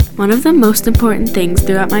One of the most important things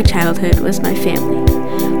throughout my childhood was my family.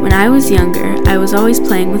 When I was younger, I was always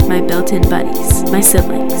playing with my built-in buddies, my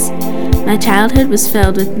siblings. My childhood was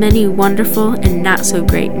filled with many wonderful and not so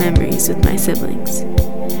great memories with my siblings.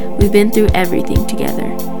 We've been through everything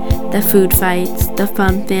together. The food fights, the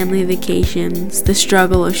fun family vacations, the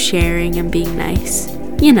struggle of sharing and being nice.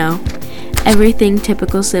 You know, everything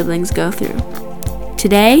typical siblings go through.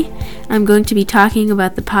 Today, I'm going to be talking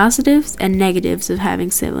about the positives and negatives of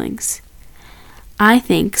having siblings. I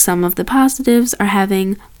think some of the positives are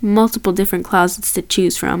having multiple different closets to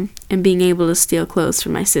choose from and being able to steal clothes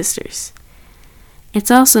from my sisters.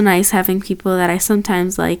 It's also nice having people that I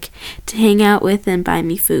sometimes like to hang out with and buy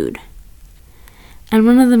me food. And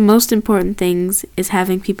one of the most important things is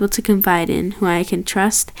having people to confide in who I can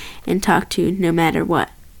trust and talk to no matter what.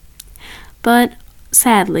 But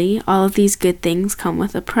sadly, all of these good things come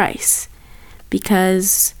with a price,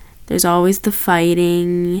 because there's always the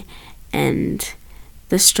fighting and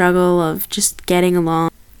the struggle of just getting along.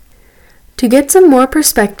 To get some more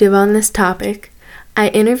perspective on this topic, I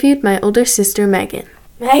interviewed my older sister, Megan.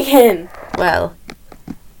 Megan! Well,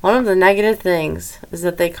 one of the negative things is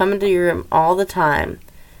that they come into your room all the time,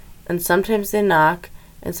 and sometimes they knock,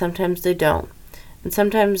 and sometimes they don't. And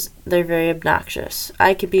sometimes they're very obnoxious.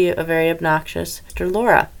 I could be a very obnoxious sister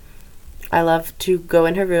Laura. I love to go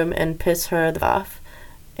in her room and piss her off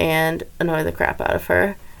and annoy the crap out of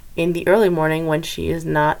her in the early morning when she is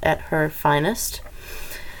not at her finest.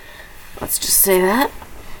 Let's just say that.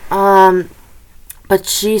 But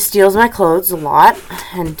she steals my clothes a lot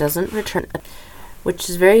and doesn't return it, which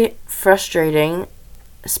is very frustrating,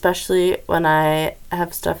 especially when I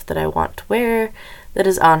have stuff that I want to wear that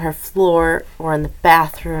is on her floor or in the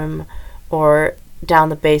bathroom or down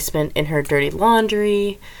the basement in her dirty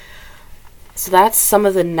laundry. So that's some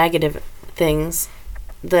of the negative things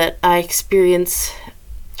that I experience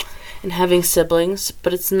in having siblings,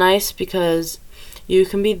 but it's nice because you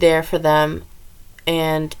can be there for them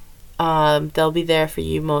and they'll be there for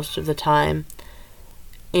you most of the time.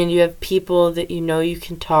 And you have people that you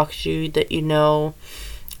can talk to, that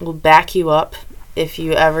will back you up if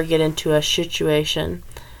you ever get into a situation.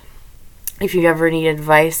 If you ever need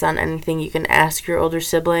advice on anything, you can ask your older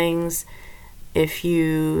siblings. If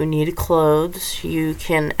you need clothes, you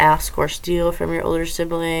can ask or steal from your older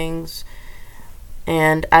siblings.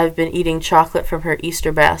 And I've been eating chocolate from her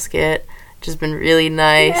Easter basket, which has been really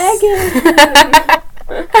nice.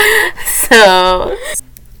 So,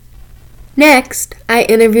 next, I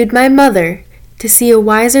interviewed my mother to see a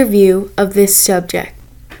wiser view of this subject.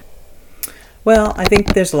 Well, I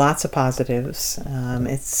think there's lots of positives.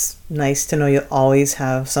 It's nice to know you always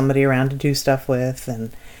have somebody around to do stuff with,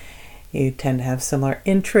 and you tend to have similar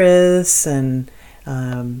interests, and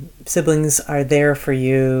siblings are there for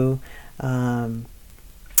you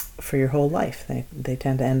for your whole life. They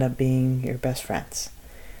tend to end up being your best friends.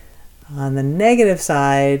 On the negative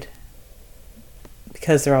side,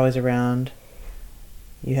 because they're always around,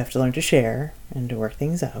 you have to learn to share and to work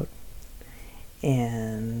things out.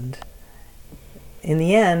 And in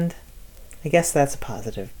the end, I guess that's a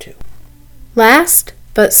positive too. Last,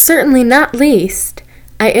 but certainly not least,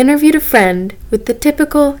 I interviewed a friend with the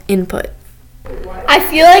typical input. I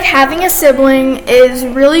feel like having a sibling is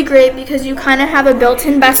really great because you kind of have a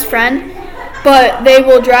built-in best friend, but they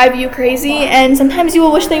will drive you crazy and sometimes you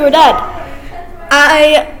will wish they were dead.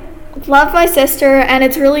 I love my sister and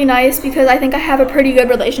it's really nice because I think I have a pretty good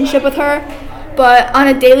relationship with her, but on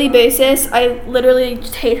a daily basis, I literally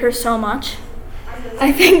just hate her so much.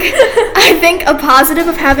 I think a positive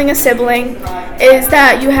of having a sibling is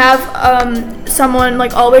that you have someone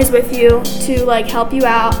always with you to help you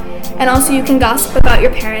out, and also you can gossip about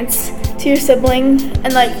your parents to your sibling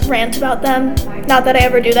and rant about them. Not that I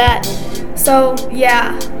ever do that. So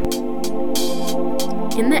yeah.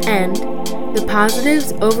 In the end, the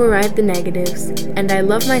positives override the negatives, and I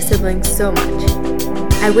love my siblings so much.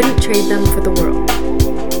 I wouldn't trade them for the world.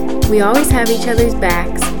 We always have each other's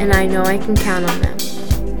backs, and I know I can count on them.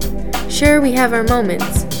 Sure, we have our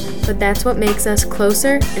moments, but that's what makes us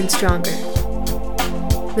closer and stronger.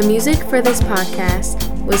 The music for this podcast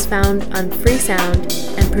was found on Free Sound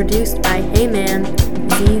and produced by Hey Man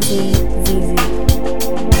ZZZZ.